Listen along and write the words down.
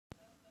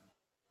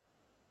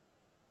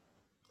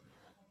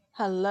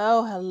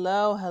Hello,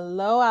 hello,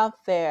 hello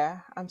out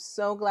there. I'm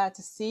so glad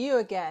to see you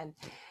again.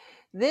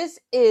 This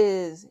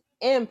is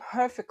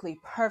Imperfectly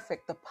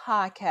Perfect, the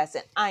podcast,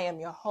 and I am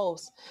your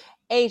host,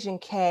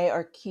 Agent K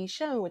or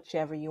Keisha,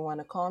 whichever you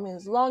want to call me,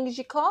 as long as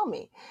you call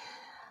me.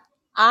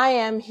 I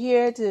am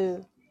here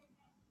to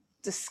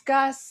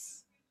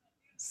discuss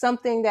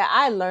something that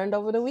I learned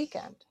over the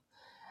weekend.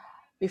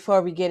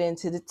 Before we get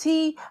into the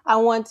tea, I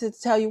want to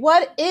tell you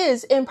what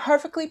is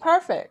Imperfectly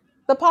Perfect,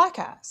 the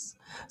podcast.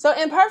 So,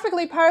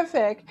 Imperfectly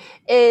Perfect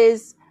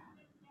is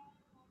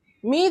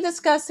me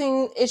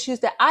discussing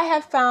issues that I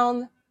have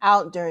found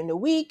out during the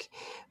week,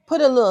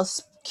 put a little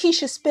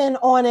Keisha spin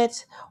on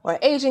it or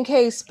Agent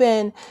K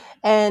spin,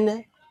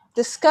 and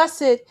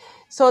discuss it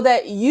so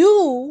that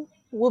you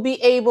will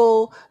be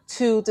able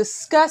to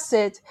discuss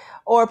it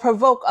or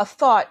provoke a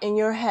thought in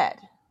your head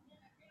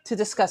to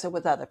discuss it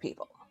with other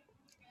people.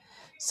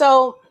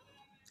 So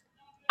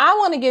I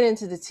want to get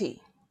into the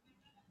tea,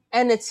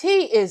 and the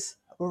tea is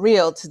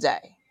real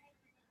today.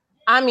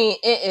 I mean,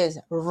 it is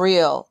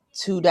real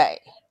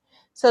today.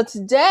 So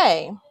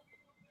today,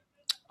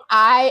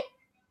 I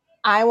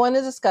I want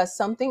to discuss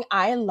something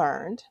I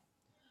learned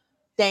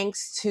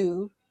thanks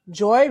to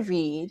Joy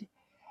Reid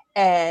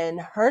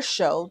and her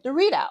show, The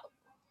Readout.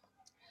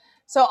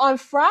 So on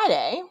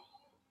Friday,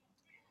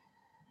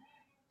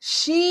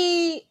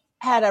 she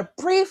had a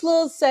brief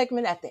little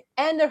segment at the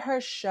end of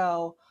her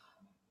show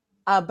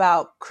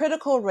about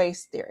critical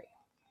race theory.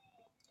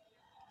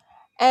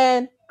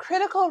 And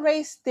critical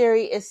race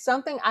theory is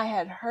something I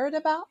had heard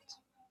about,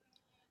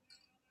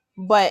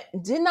 but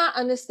did not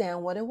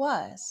understand what it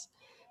was.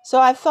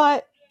 So I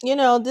thought,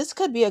 this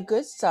could be a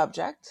good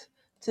subject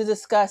to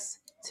discuss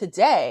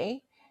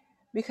today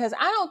because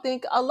I don't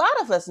think a lot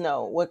of us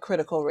know what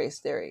critical race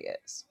theory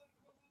is.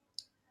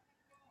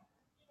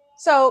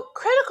 So,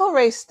 critical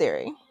race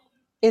theory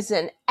is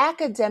an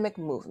academic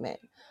movement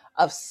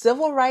of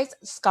civil rights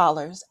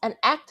scholars and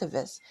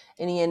activists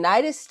in the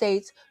United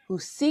States who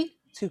seek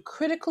to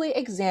critically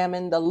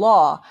examine the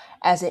law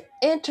as it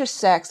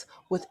intersects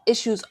with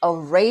issues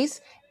of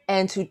race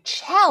and to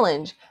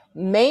challenge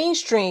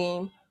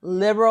mainstream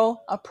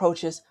liberal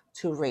approaches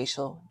to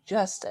racial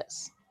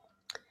justice.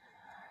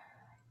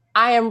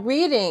 I am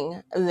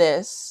reading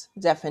this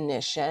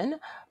definition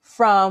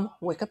from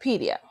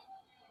Wikipedia.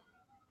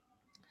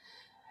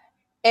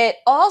 It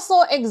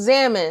also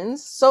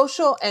examines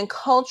social and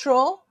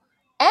cultural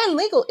and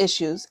legal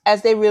issues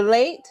as they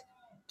relate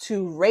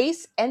to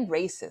race and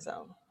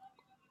racism.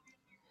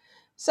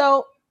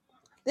 So,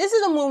 this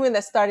is a movement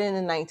that started in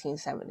the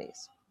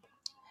 1970s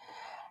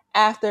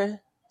after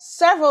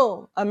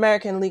several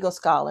American legal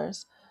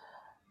scholars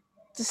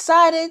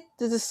decided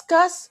to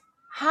discuss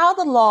how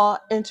the law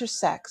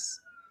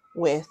intersects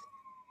with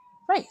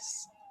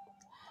race.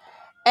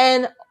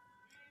 And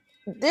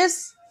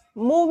this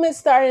movement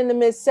started in the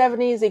mid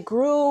 70s. It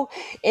grew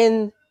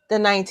in the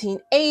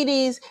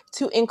 1980s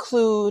to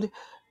include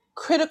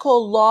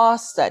critical law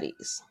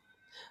studies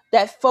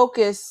that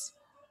focus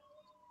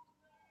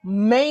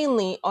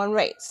mainly on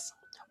race.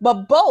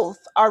 But both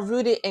are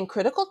rooted in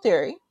critical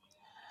theory,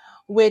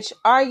 which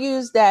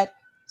argues that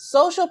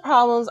social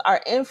problems are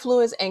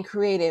influenced and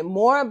created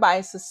more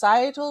by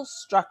societal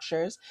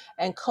structures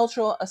and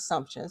cultural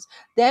assumptions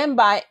than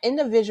by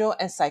individual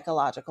and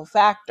psychological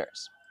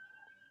factors.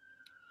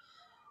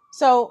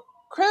 So,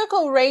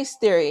 critical race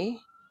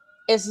theory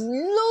is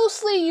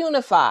loosely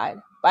unified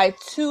by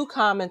two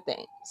common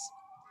things.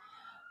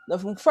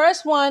 The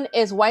first one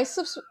is white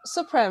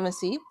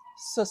supremacy,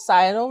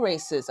 societal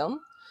racism,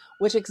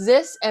 which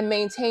exists and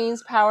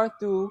maintains power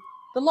through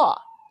the law.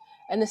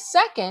 And the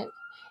second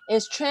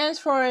is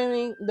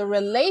transforming the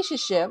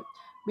relationship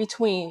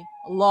between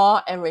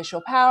law and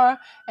racial power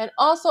and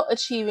also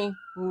achieving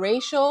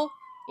racial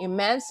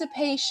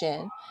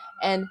emancipation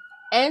and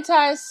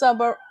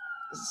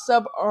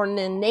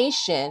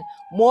anti-subordination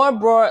more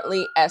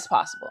broadly as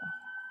possible.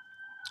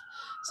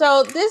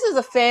 So this is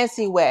a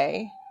fancy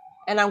way,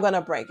 and I'm going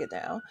to break it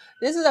down.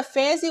 This is a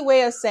fancy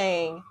way of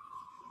saying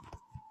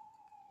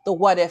the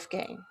what if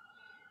game.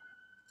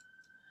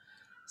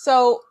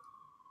 So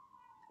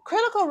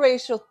critical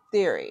racial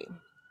theory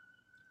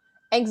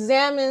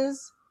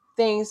examines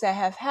things that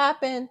have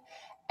happened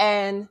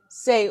and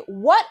say,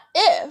 what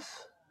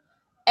if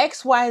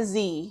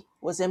XYZ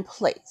was in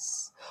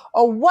place?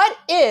 Or what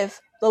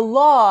if the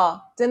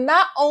law did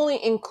not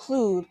only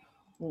include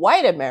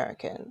white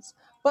Americans,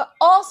 but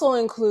also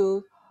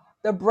include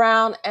the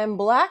brown and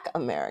black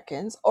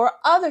Americans or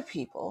other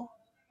people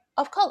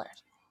of color?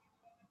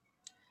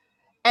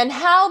 And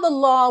how the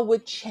law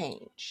would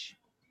change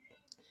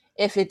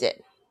if it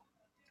did.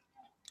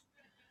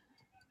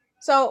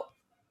 So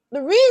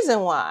the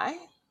reason why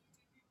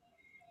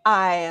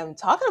I am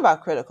talking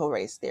about critical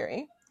race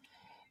theory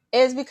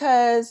is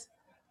because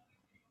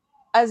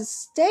a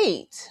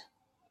state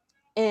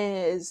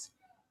is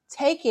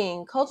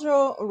taking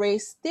cultural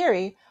race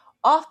theory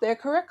off their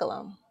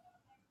curriculum.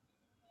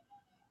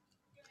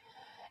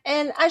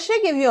 And I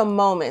should give you a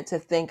moment to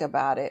think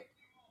about it.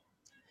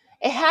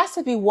 It has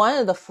to be one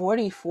of the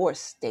 44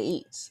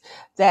 states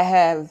that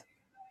have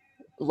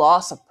law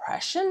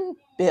suppression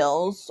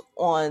bills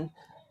on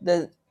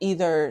the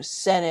either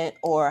Senate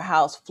or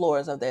House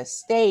floors of their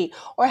state,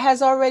 or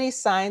has already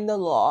signed the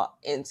law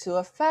into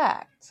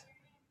effect.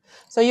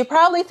 So you're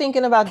probably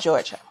thinking about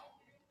Georgia.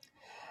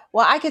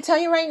 Well, I can tell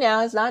you right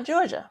now, it's not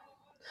Georgia.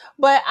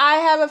 But I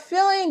have a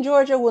feeling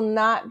Georgia will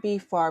not be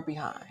far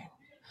behind.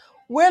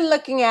 We're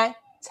looking at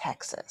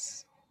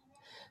Texas.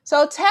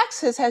 So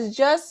Texas has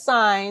just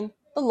signed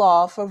the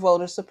law for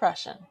voter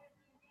suppression,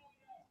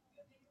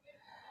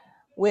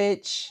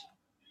 which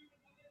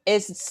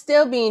is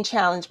still being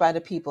challenged by the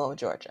people of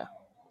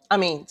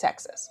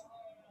Texas.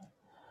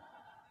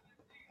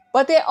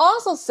 But they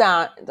also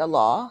signed the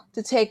law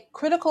to take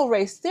critical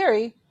race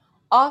theory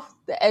off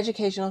the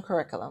educational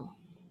curriculum.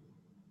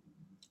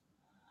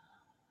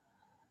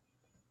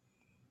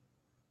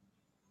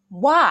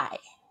 Why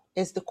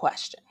is the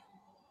question?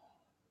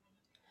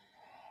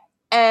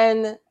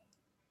 And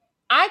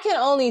I can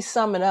only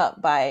sum it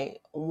up by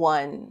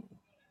one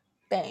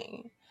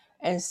thing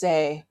and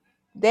say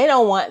they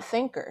don't want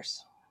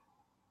thinkers.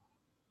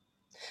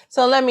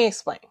 So let me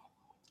explain.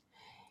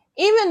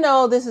 Even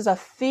though this is a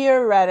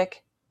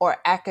theoretic or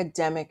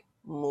academic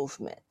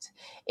movement,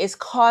 it's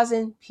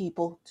causing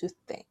people to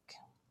think.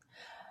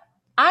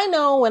 I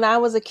know when I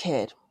was a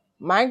kid,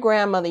 my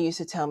grandmother used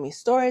to tell me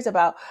stories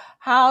about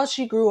how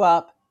she grew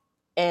up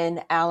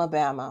in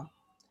Alabama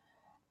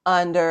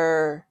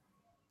under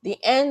the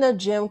end of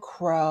Jim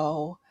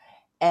Crow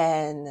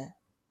and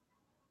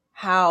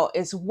how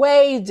it's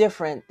way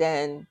different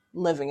than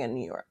living in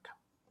New York.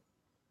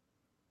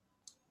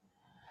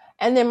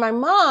 And then my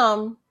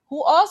mom,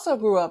 who also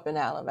grew up in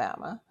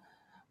Alabama,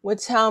 would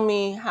tell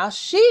me how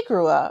she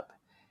grew up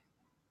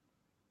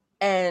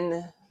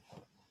and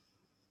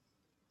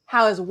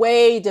how it's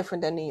way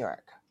different than New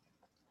York.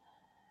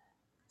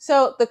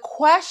 So the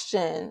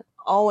question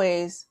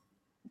always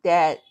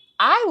that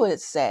I would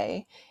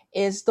say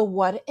is the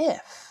what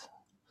if?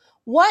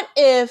 What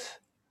if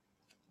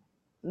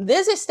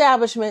this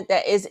establishment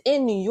that is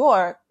in New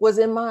York was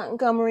in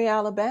Montgomery,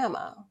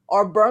 Alabama,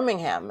 or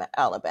Birmingham,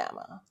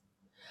 Alabama?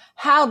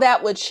 How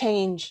that would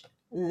change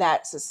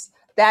that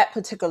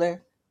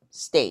particular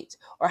state,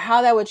 or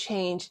how that would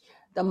change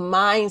the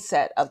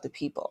mindset of the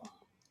people.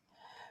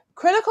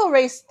 Critical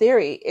race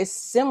theory is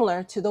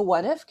similar to the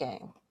what if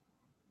game,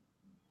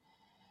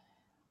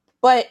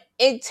 but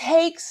it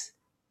takes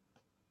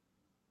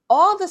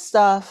all the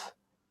stuff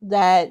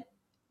that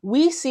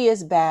we see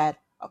as bad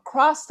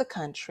across the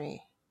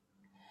country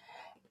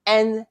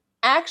and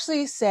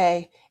actually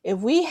say, if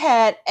we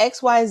had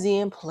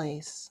XYZ in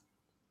place,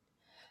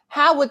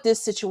 how would this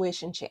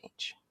situation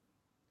change?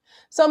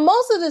 So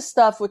most of the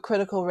stuff with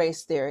critical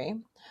race theory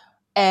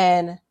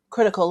and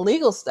critical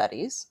legal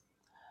studies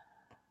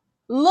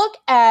look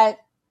at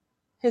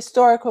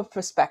historical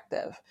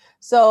perspective.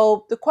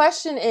 So the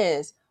question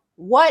is,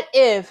 what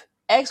if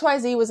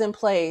XYZ was in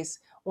place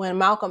when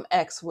Malcolm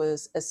X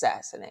was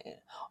assassinated,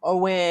 or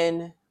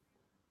when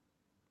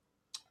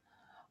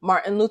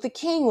Martin Luther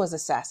King was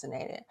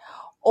assassinated,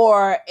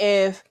 or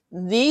if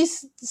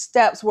these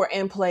steps were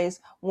in place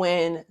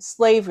when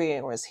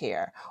slavery was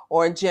here,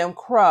 or Jim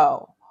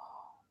Crow,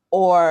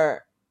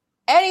 or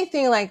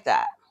anything like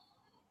that.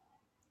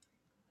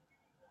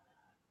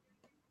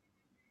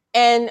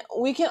 And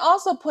we can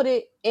also put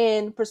it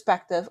in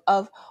perspective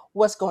of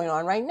what's going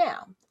on right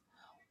now.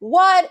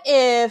 What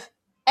if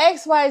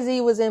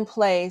XYZ was in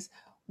place?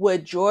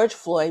 Would George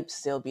Floyd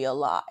still be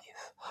alive?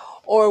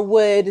 Or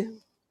would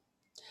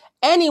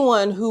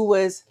anyone who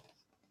was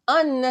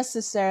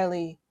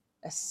unnecessarily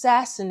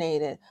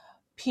assassinated,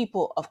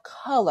 people of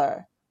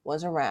color,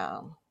 was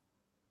around?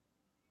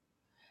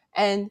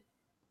 And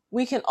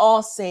we can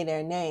all say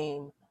their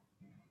name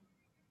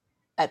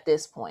at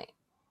this point.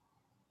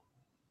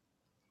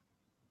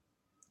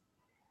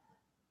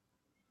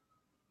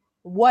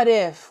 What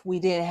if we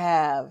didn't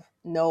have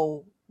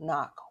no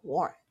knock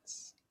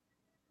warrants?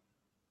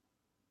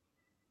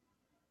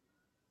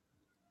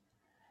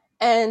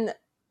 And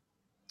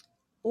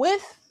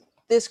with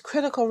this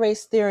critical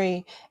race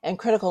theory and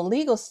critical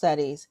legal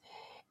studies,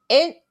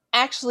 it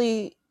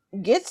actually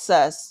gets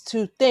us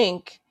to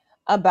think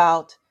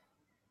about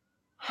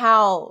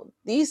how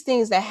these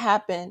things that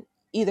happen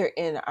either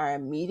in our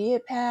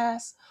immediate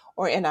past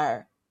or in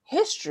our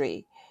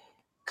history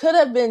could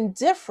have been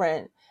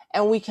different,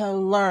 and we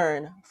can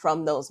learn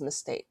from those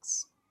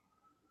mistakes.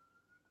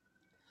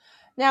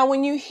 Now,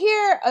 when you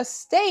hear a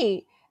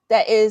state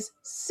that is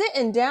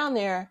sitting down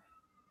there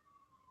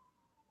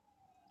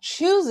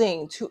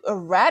choosing to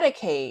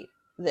eradicate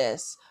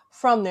this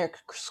from their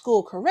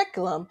school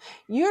curriculum,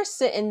 you're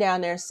sitting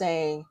down there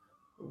saying,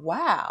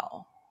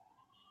 wow,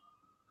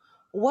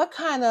 what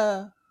kind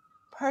of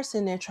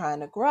person they're trying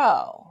to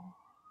grow.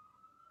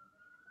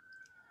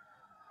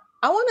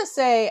 I want to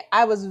say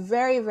I was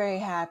very, very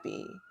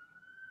happy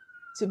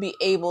to be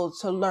able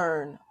to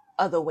learn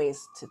other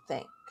ways to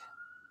think.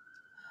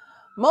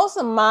 Most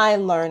of my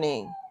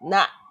learning,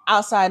 not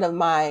outside of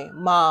my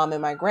mom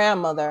and my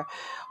grandmother,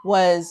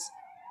 was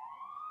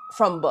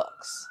from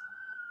books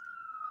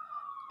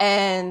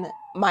and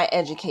my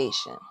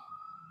education.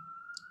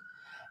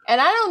 And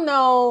I don't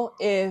know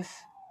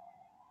if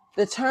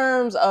the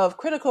terms of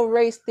critical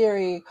race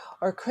theory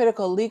or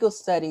critical legal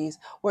studies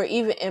were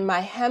even in my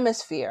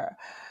hemisphere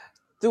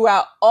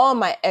throughout all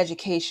my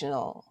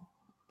educational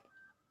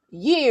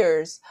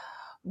years,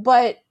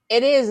 but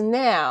it is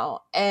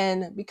now.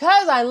 And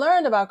because I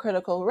learned about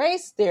critical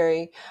race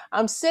theory,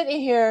 I'm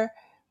sitting here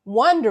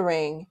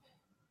wondering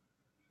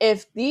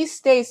if these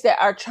states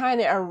that are trying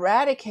to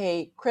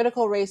eradicate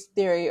critical race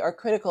theory or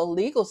critical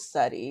legal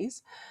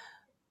studies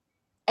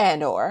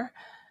and or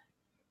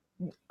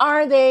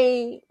are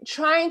they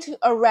trying to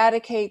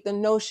eradicate the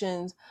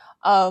notions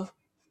of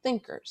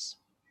thinkers?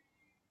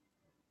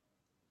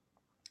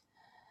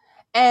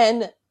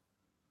 And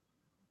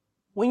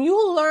when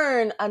you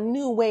learn a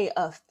new way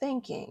of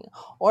thinking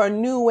or a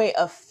new way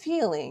of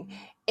feeling,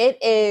 it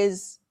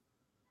is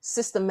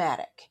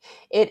systematic.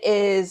 It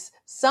is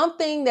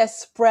something that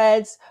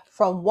spreads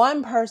from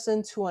one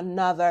person to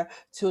another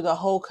to the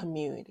whole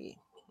community.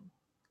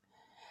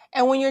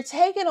 And when you're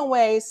taking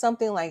away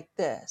something like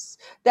this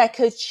that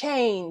could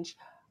change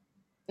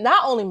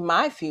not only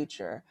my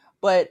future,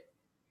 but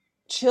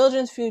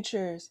children's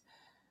futures,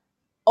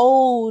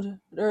 older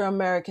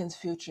Americans'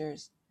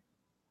 futures,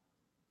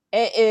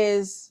 it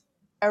is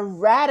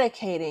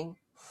eradicating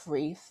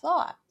free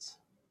thought.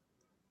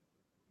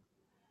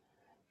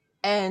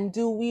 And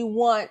do we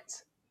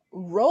want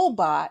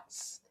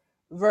robots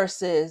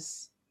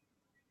versus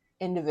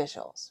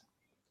individuals?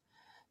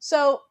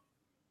 So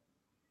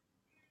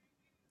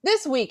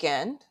this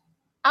weekend,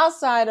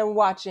 outside of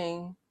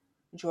watching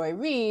Joy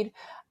Reid,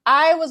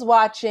 I was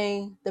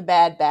watching The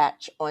Bad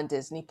Batch on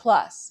Disney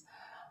Plus.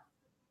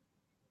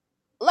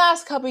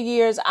 Last couple of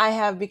years, I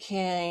have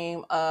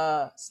become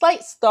a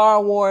slight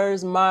Star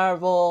Wars,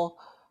 Marvel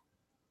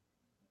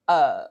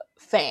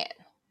fan.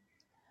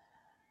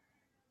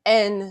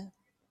 And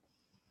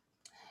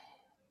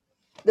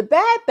The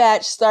Bad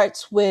Batch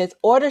starts with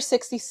Order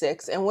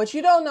 66. And what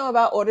you don't know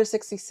about Order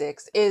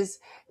 66 is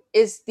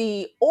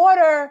the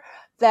order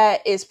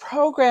that is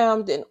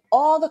programmed in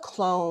all the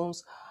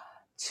clones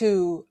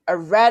to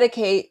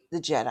eradicate the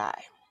Jedi.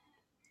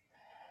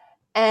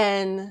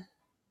 And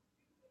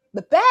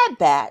the Bad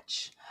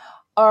Batch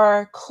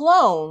are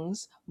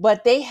clones,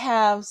 but they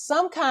have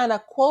some kind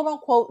of quote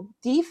unquote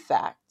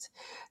defect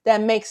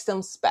that makes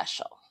them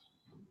special.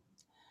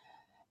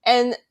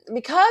 And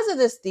because of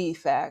this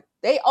defect,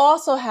 they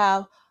also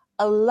have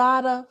a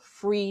lot of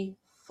free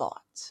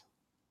thought.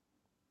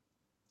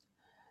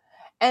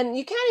 And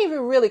you can't even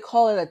really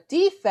call it a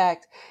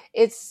defect,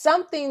 it's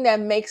something that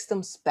makes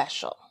them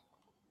special.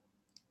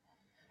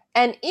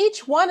 And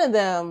each one of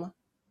them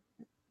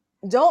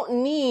don't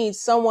need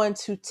someone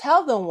to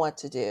tell them what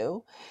to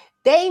do.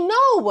 They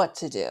know what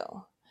to do.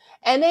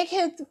 And they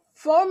can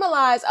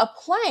formalize a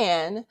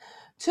plan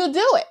to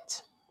do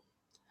it.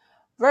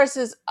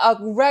 Versus a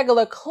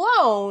regular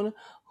clone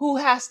who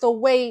has to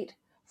wait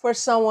for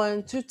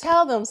someone to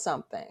tell them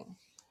something.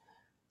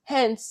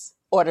 Hence,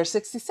 Order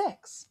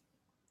 66.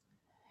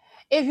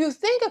 If you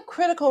think of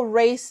critical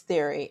race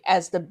theory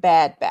as the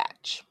Bad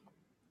Batch,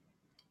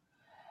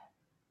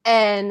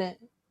 and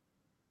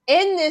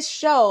in this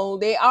show,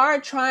 they are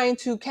trying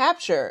to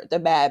capture the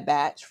Bad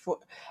Batch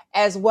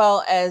as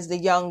well as the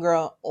young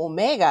girl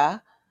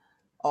Omega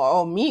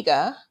or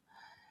Omega.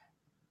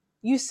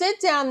 You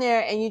sit down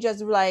there and you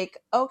just like,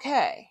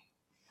 okay,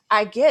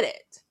 I get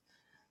it.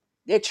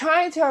 They're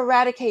trying to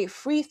eradicate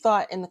free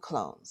thought in the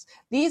clones.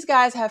 These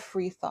guys have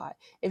free thought.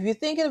 If you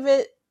think of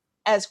it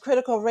as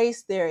critical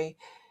race theory,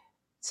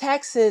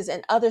 Texas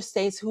and other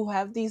states who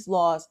have these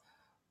laws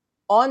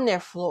on their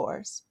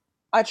floors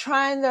are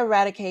trying to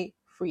eradicate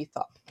free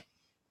thought.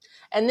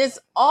 And this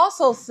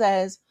also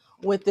says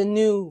with the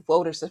new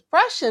voter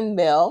suppression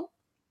bill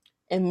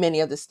in many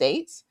of the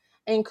states,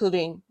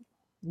 including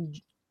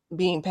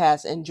being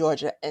passed in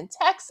Georgia and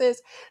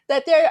Texas,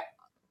 that they're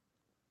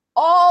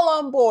all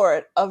on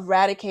board of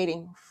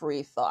eradicating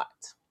free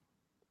thought.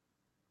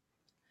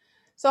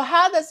 So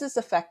how does this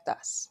affect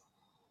us?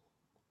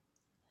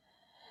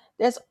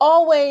 There's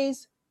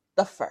always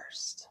the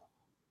first.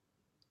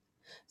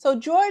 So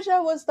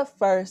Georgia was the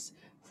first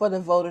for the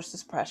voter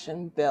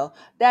suppression bill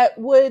that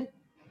would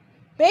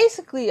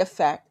basically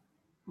affect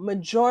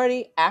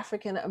majority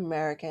African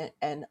American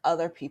and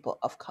other people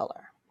of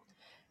color.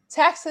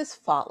 Texas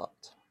followed.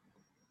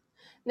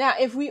 Now,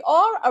 if we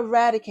all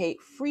eradicate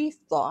free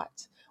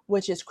thought,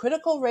 which is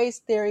critical race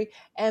theory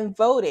and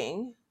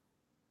voting,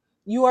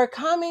 you are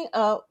coming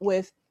up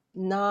with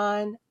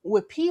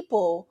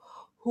people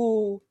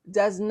who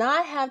does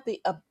not have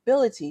the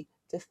ability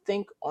to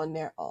think on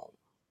their own,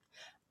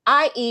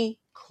 i.e.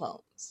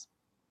 clones.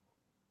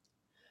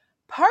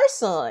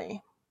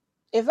 Personally,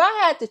 if I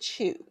had to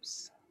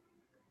choose,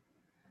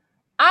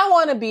 I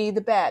want to be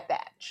the Bad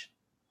Batch.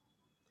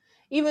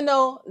 Even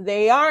though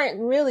they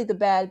aren't really the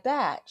Bad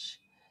Batch,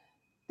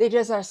 they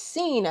just are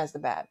seen as the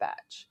Bad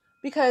Batch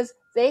because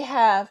they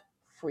have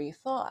free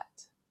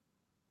thought.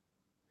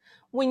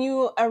 When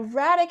you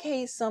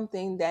eradicate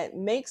something that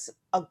makes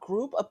a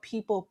group of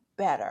people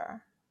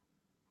better,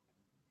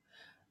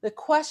 the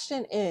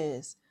question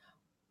is,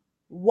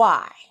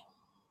 Why?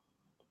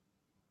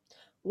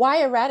 Why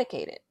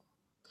eradicate it?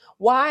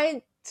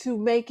 Why to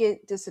make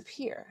it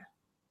disappear?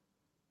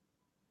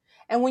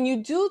 And when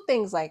you do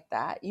things like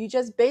that, you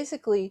just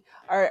basically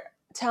are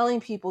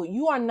telling people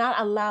you are not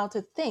allowed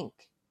to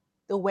think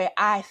the way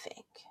I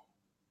think.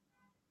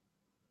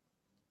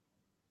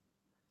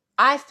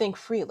 I think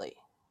freely.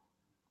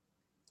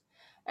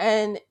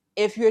 And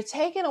if you're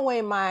taking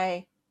away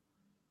my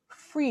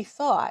free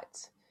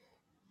thought,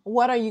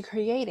 what are you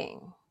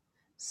creating?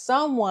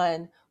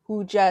 Someone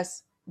who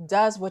just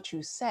does what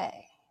you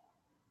say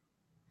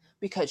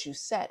because you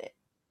said it,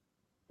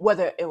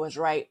 whether it was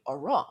right or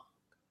wrong.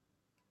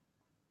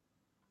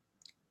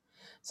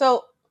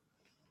 So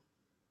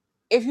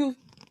if you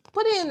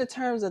put it in the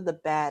terms of the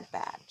Bad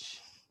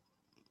Batch,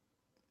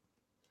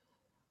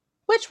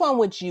 which one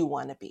would you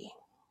want to be?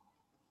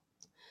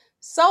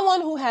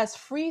 Someone who has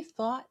free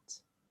thought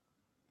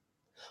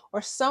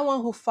or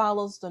someone who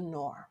follows the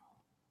norm?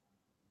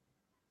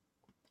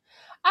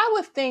 I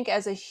would think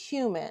as a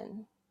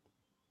human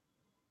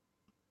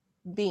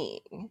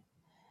being,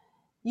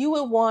 you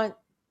would want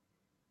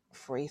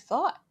free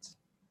thought.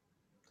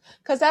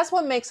 Because that's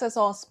what makes us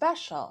all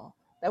special,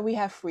 that we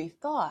have free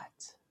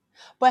thought.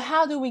 But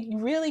how do we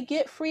really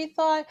get free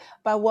thought?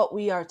 By what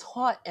we are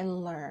taught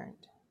and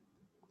learned,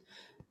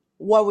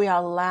 what we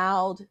are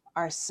allowed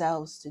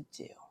ourselves to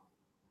do.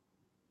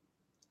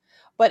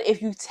 But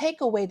if you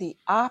take away the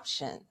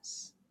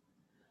options,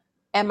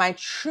 am I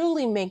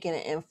truly making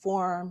an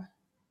informed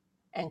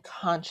and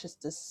conscious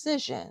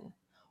decision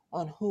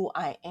on who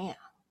I am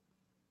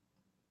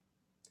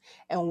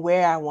and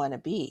where I want to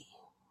be?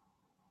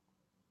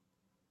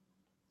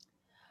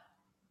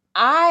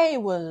 I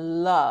would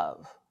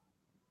love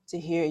to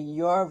hear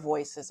your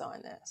voices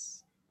on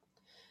this.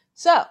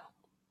 So,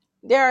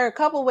 there are a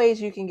couple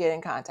ways you can get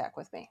in contact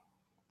with me.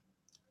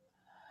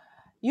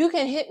 You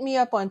can hit me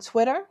up on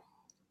Twitter,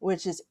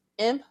 which is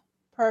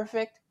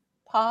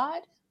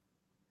imperfectpod.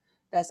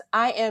 That's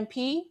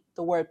IMP,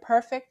 the word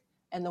perfect,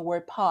 and the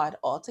word pod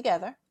all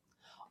together.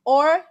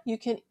 Or you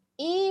can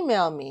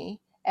email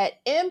me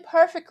at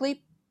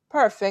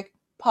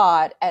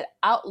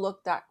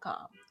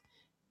imperfectlyperfectpod@outlook.com.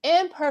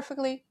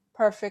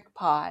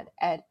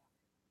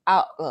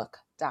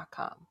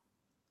 imperfectlyperfectpod@outlook.com.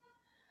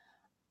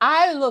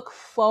 I look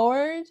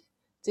forward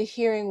to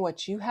hearing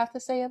what you have to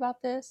say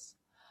about this.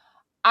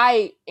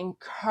 I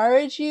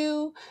encourage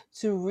you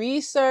to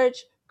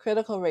research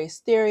critical race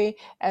theory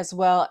as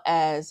well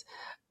as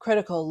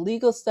critical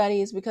legal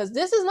studies, because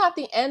this is not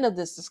the end of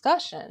this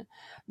discussion.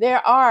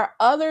 There are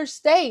other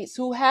states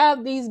who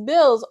have these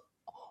bills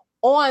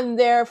on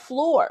their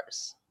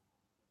floors,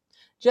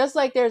 just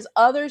like there's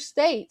other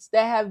states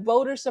that have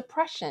voter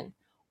suppression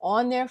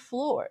on their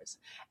floors.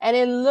 And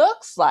it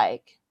looks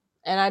like,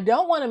 and I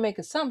don't want to make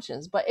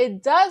assumptions, but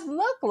it does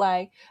look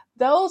like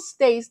those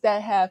states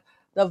that have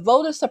the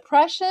voter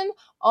suppression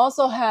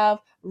also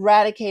have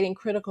eradicating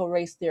critical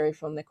race theory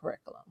from the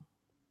curriculum.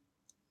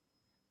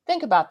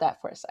 Think about that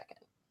for a second.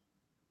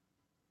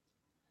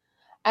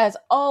 As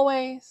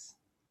always,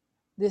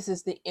 this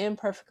is the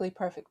Imperfectly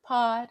Perfect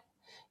Pod.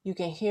 You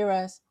can hear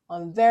us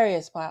on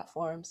various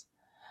platforms.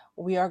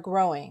 We are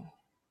growing.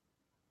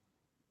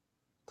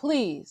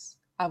 Please,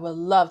 I would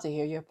love to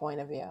hear your point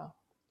of view.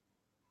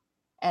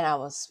 And I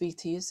will speak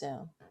to you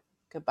soon.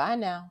 Goodbye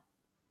now.